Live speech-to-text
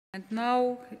And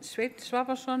now Sveinn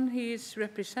Svavarsson, he is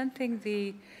representing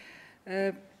the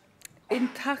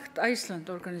Intact Iceland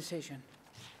organization.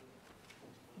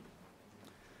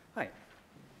 Hi.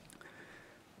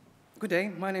 Good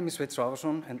day, my name is Sveinn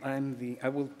Svavarsson and I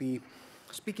will be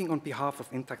speaking on behalf of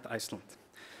Intact Iceland.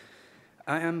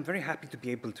 I am very happy to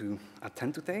be able to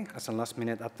attend today as a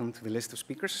last-minute add-on to the list of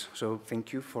speakers, so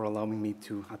thank you for allowing me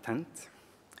to attend.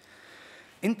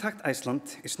 Intact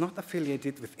Iceland is not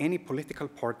affiliated with any political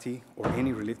party or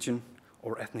any religion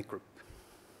or ethnic group.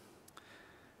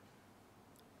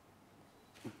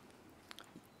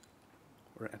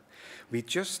 We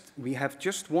have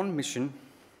just one mission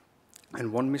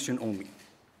and one mission only,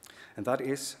 and that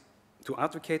is to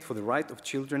advocate for the right of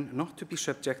children not to be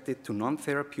subjected to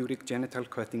non-therapeutic genital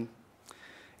cutting.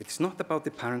 It's not about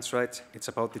the parents' rights, it's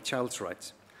about the child's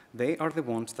rights. They are the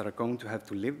ones that are going to have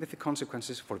to live with the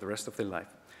consequences for the rest of their life.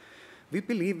 We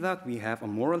believe that we have a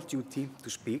moral duty to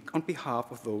speak on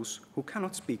behalf of those who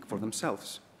cannot speak for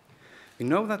themselves. We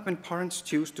know that when parents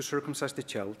choose to circumcise the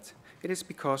child, it is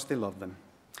because they love them,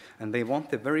 and they want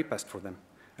the very best for them.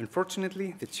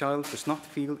 Unfortunately, the child does not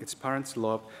feel its parents'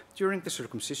 love during the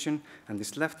circumcision and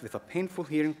is left with a painful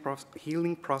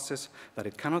healing process that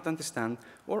it cannot understand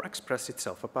or express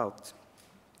itself about.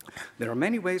 There are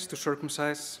many ways to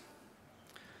circumcise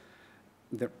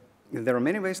an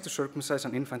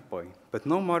infant boy, but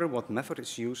no matter what method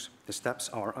is used, the steps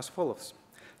are as follows.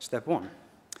 Step 1,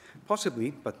 possibly,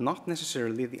 but not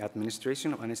necessarily, the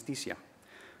administration of anesthesia.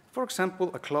 For example,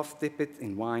 a cloth dipped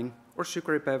in wine or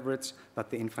sugary beverage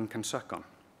that the infant can suck on.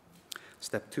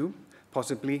 Step 2,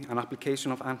 possibly an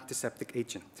application of antiseptic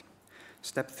agent.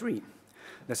 Step 3,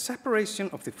 the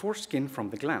separation of the foreskin from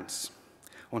the glands.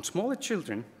 On smaller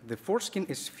children, the foreskin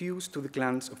is fused to the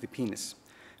glands of the penis,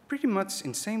 pretty much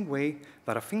in the same way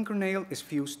that a fingernail is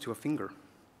fused to a finger.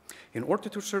 In order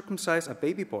to circumcise a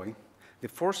baby boy, the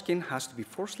foreskin has to be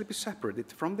forcibly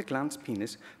separated from the glans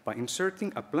penis by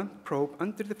inserting a blunt probe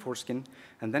under the foreskin,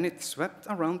 and then it's swept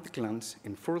around the glans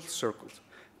in full circles,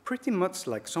 pretty much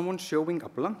like someone shoving a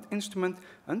blunt instrument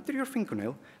under your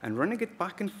fingernail and running it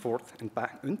back and forth and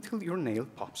back until your nail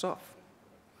pops off.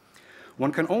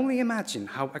 One can only imagine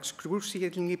how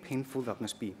excruciatingly painful that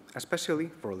must be, especially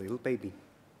for a little baby.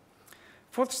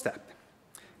 Fourth step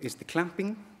is the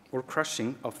clamping or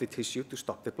crushing of the tissue to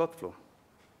stop the blood flow.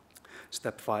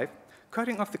 Step 5,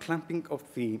 cutting off the clamping of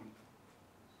the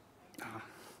I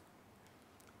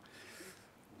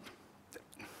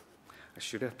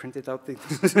should have printed out the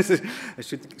I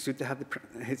should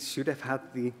have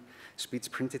had the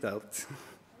speech printed out.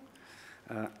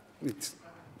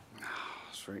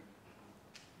 Sorry.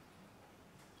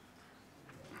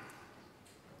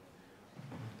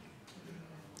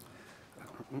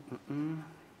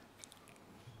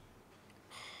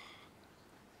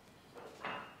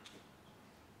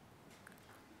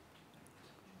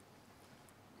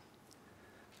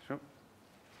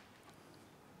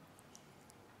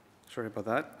 Sorry about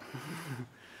that.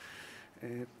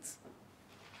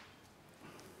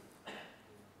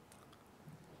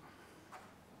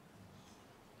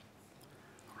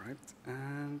 All right,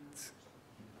 and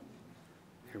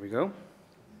here we go.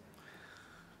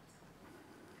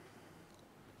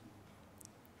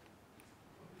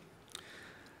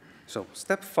 So,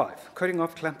 step 5, cutting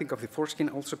off clamping of the foreskin,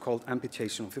 also called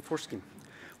amputation of the foreskin.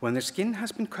 When the skin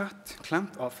has been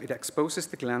clamped off, it exposes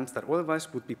the glands that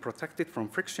otherwise would be protected from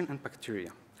friction and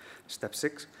bacteria. Step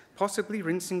 6, possibly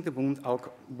rinsing the wound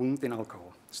in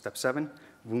alcohol. Step 7,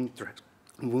 wound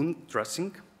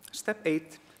dressing. Step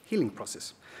 8, healing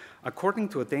process. According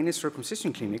to a Danish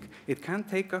circumcision clinic, it can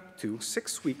take up to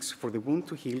 6 weeks for the wound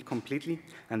to heal completely,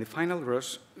 and the final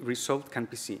result can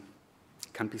be seen.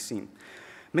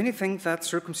 Many think that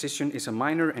circumcision is a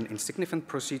minor and insignificant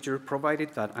procedure,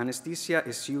 provided that anesthesia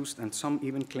is used, and some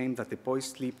even claim that the boys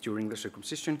sleep during the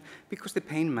circumcision because the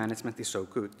pain management is so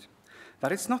good.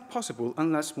 That is not possible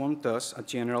unless one does a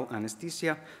general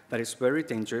anesthesia that is very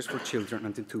dangerous for children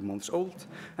under 2 months old,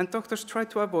 and doctors try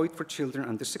to avoid for children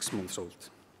under 6 months old.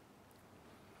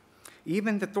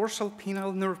 Even the dorsal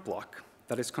penile nerve block,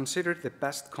 that is considered the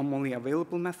best commonly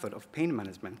available method of pain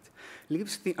management,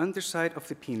 leaves the underside of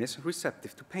the penis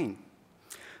receptive to pain.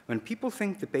 When people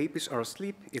think the babies are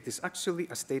asleep, it is actually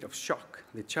a state of shock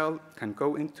the child can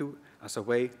go into as a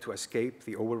way to escape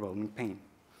the overwhelming pain.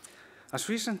 As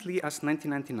recently as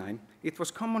 1999, it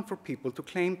was common for people to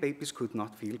claim babies could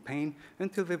not feel pain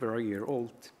until they were a year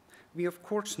old. We of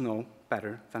course know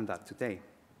better than that today.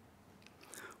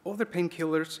 Other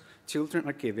painkillers children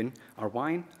are given are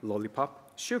wine, lollipop,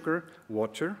 sugar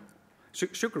water,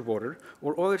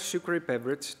 or other sugary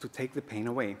beverage to take the pain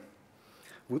away.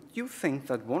 would you think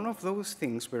that one of those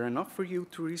things were enough for you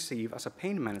to receive as a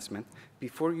pain management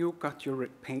before you got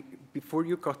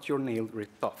your nail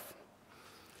ripped off?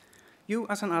 You,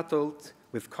 as an adult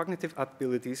with cognitive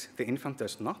abilities the infant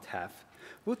does not have,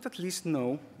 would at least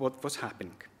know what was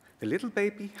happening. The little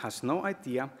baby has no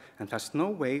idea and has no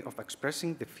way of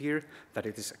expressing the fear that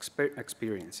it is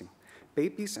experiencing.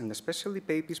 Babies, and especially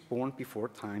babies born before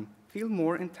time, feel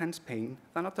more intense pain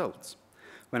than adults.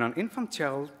 When an infant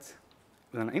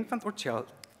or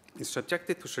child is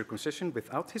subjected to circumcision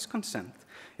without his consent,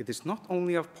 it is not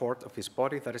only a part of his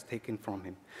body that is taken from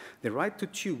him. The right to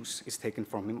choose is taken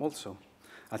from him also.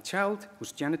 A child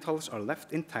whose genitals are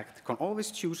left intact can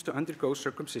always choose to undergo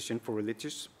circumcision for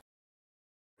religious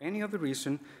or any other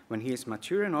reason when he is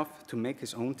mature enough to make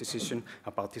his own decision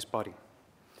about his body.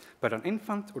 But an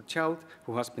infant or child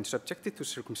who has been subjected to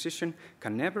circumcision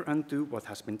can never undo what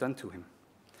has been done to him.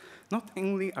 Not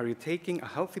only are you taking a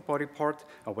healthy body part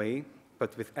away,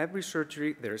 but with every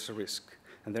surgery there is a risk.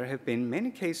 And there have been many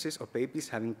cases of babies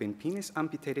having been penis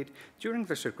amputated during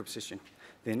their circumcision.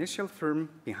 The initial firm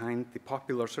behind the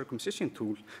popular circumcision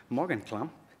tool,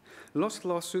 Clamp, lost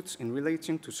lawsuits in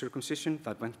relation to circumcision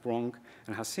that went wrong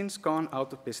and has since gone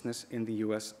out of business in the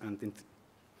US and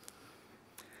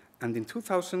in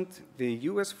 2000, the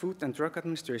US Food and Drug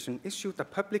Administration issued a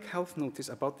public health notice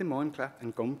about the Clamp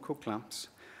and Gomco clamps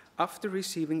after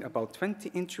receiving about 20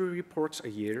 injury reports a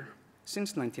year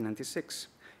since 1996,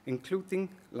 including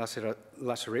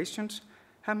lacerations,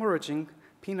 hemorrhaging,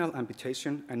 penile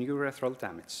amputation, and urethral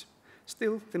damage.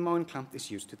 Still, the Clamp is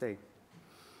used today.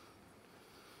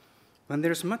 When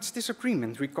there is much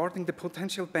disagreement regarding the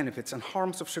potential benefits and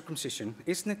harms of circumcision,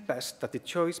 isn't it best that the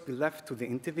choice be left to the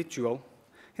individual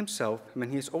himself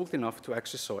when he is old enough to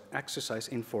exercise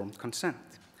informed consent?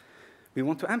 We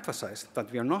want to emphasize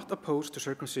that we are not opposed to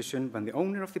circumcision when the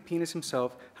owner of the penis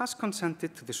himself has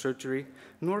consented to the surgery,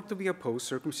 nor do we oppose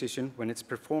circumcision when it's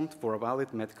performed for a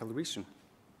valid medical reason.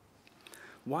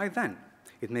 Why then,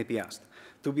 it may be asked,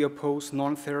 do we oppose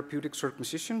non-therapeutic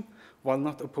circumcision while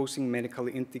not opposing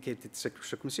medically indicated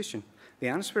circumcision? The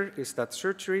answer is that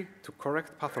surgery to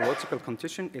correct pathological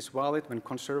condition is valid when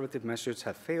conservative measures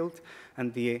have failed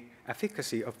and the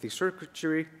efficacy of the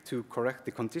surgery to correct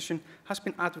the condition has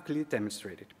been adequately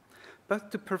demonstrated.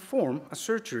 But to perform a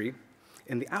surgery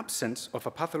in the absence of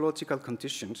a pathological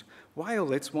condition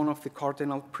violates one of the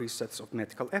cardinal precepts of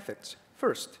medical ethics.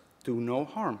 First, do no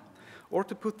harm. Or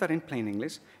to put that in plain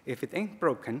English, if it ain't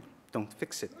broken, don't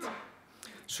fix it.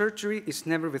 Surgery is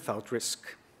never without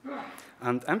risk,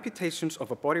 and amputations of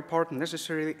a body part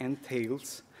necessarily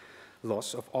entails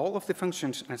loss of all of the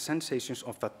functions and sensations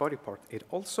of that body part. It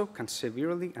also can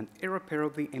severely and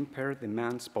irreparably impair the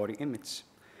man's body image.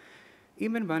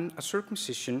 Even when a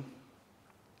circumcision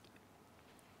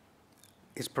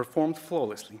is performed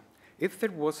flawlessly, if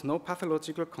there was no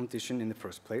pathological condition in the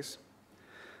first place,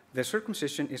 the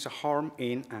circumcision is a harm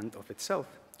in and of itself,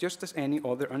 just as any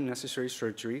other unnecessary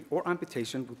surgery or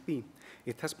amputation would be.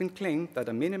 It has been claimed that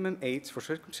a minimum age for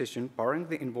circumcision, barring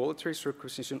the involuntary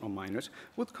circumcision of minors,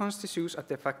 would constitute a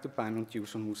de facto ban on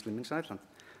Jews and Muslims in Iceland.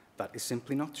 That is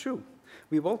simply not true.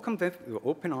 We welcome them with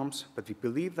open arms, but we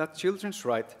believe that children's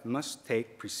rights must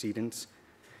take precedence.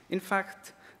 In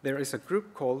fact, there is a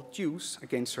group called Jews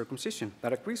Against Circumcision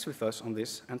that agrees with us on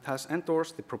this and has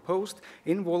endorsed the proposed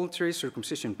involuntary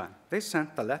circumcision ban. They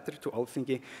sent a letter to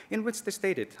Alþingi in which they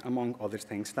stated, among other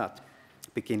things, that,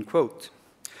 begin quote,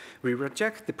 "We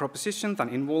reject the proposition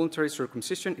that involuntary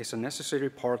circumcision is a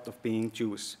necessary part of being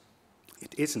Jewish.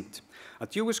 It isn't. A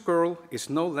Jewish girl is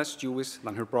no less Jewish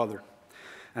than her brother,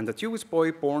 and a Jewish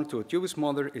boy born to a Jewish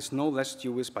mother is no less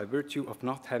Jewish by virtue of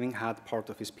not having had part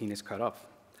of his penis cut off.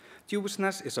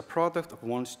 Jewishness is a product of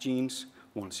one's genes,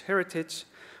 one's heritage,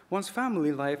 one's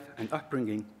family life and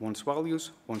upbringing, one's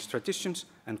values, one's traditions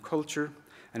and culture,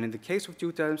 and in the case of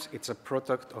Judaism, it's a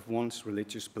product of one's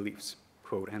religious beliefs."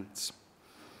 Quote ends.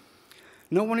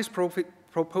 No one is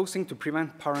proposing to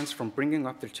prevent parents from bringing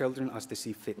up their children as they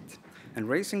see fit and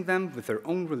raising them with their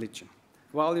own religion,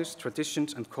 values,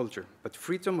 traditions, and culture, but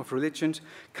freedom of religion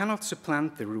cannot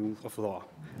supplant the rule of law,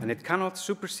 and it cannot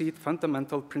supersede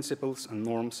fundamental principles and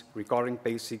norms regarding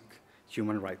basic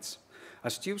human rights.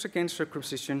 As Jews Against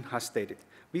Circumcision has stated,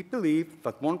 we believe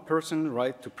that one person's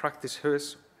right to practice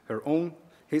his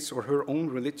or her own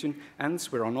religion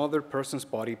ends where another person's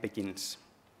body begins.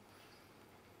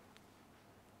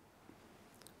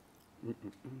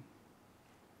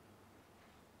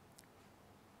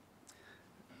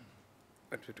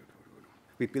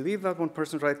 We believe that one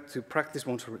person's right to practice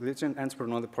one's religion ends where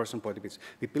another person's body beats.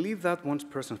 We believe that one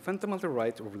person's fundamental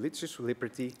right of religious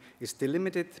liberty is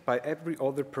delimited by every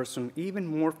other person, even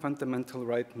more fundamental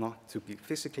right not to be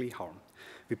physically harmed.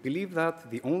 We believe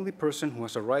that the only person who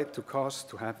has a right to cause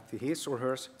to have his or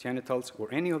her genitals or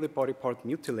any other body part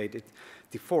mutilated,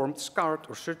 deformed, scarred,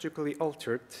 or surgically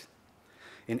altered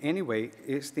in any way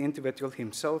is the individual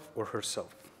himself or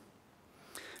herself.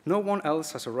 No one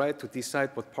else has a right to decide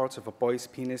what parts of a boy's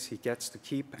penis he gets to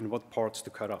keep and what parts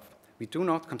to cut off. We do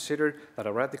not consider that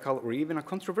a radical or even a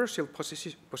controversial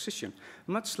position,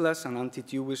 much less an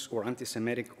anti-Jewish or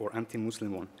anti-Semitic or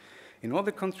anti-Muslim one. On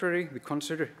the contrary, we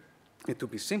consider it to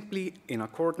be simply in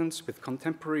accordance with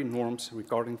contemporary norms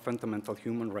regarding fundamental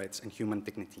human rights and human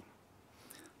dignity.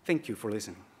 Thank you for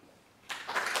listening.